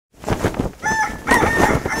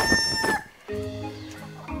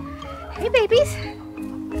babies?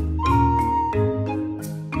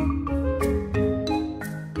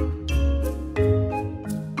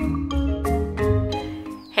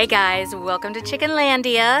 Hey guys, welcome to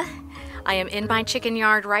Chickenlandia. I am in my chicken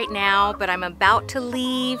yard right now, but I'm about to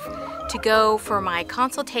leave to go for my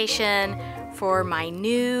consultation for my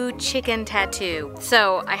new chicken tattoo.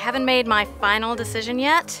 So I haven't made my final decision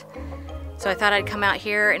yet, so I thought I'd come out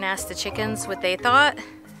here and ask the chickens what they thought.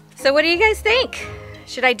 So what do you guys think?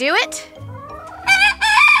 Should I do it?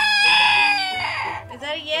 Is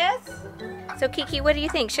that a yes? So Kiki, what do you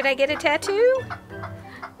think? Should I get a tattoo?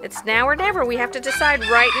 It's now or never. We have to decide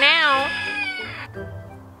right now.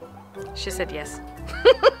 She said yes.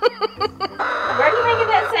 Where are you making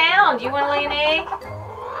that sound? Do you want to lay an egg?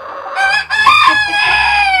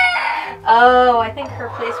 Oh, I think her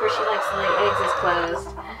place where she likes to lay eggs is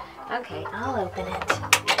closed. Okay, I'll open it.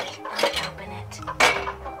 I'll open it.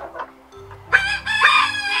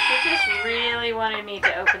 She just really wanted me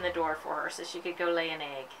to open the door for her so she could go lay an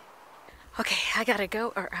egg. Okay, I gotta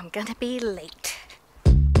go or I'm gonna be late.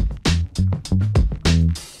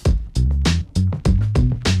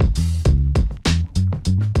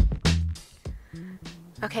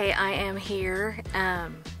 Okay, I am here.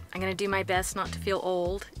 I'm gonna do my best not to feel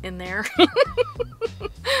old in there,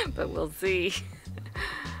 but we'll see.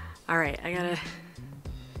 All right, I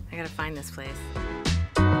gotta find this place.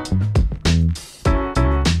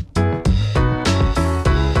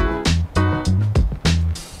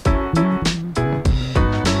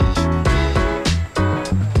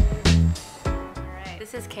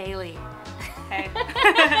 This is Kaylee. Okay.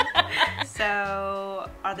 So,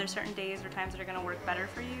 are there certain days or times that are going to work better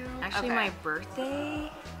for you? Actually, okay. My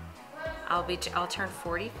birthday, I'll turn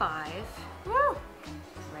 45. Woo!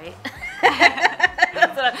 Right?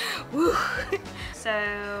 That's what woo.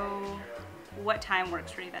 So, what time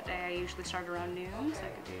works for you that day? I usually start around noon, so I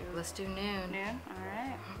could do. Let's do noon. Noon. All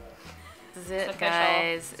right. This is it,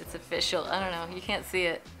 guys. It's official. I don't know. You can't see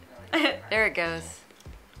it. There it goes.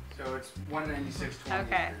 So it's 196.20.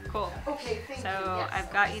 Okay, cool. Okay, so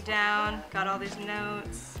I've got you down, got all these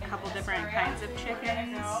notes, a couple different kinds of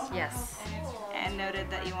chickens. Yes. And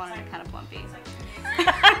noted that you wanted it kind of plumpy.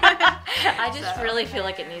 I just really feel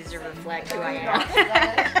like it needs to reflect who I am.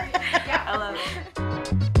 I love it.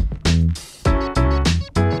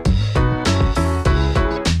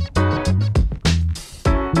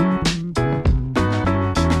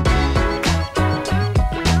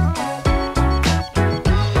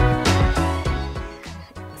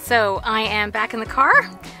 So I am back in the car.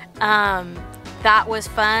 That was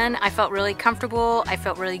fun. I felt really comfortable. I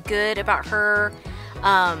felt really good about her.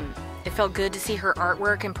 It felt good to see her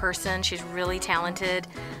artwork in person. She's really talented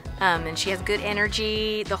and she has good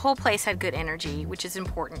energy. The whole place had good energy, which is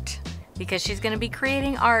important because she's gonna be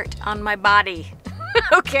creating art on my body.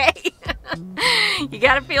 Okay? You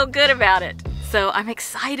gotta feel good about it. So I'm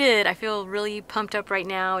excited. I feel really pumped up right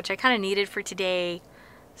now, which I kind of needed for today.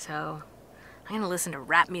 So I'm gonna listen to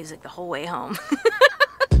rap music the whole way home.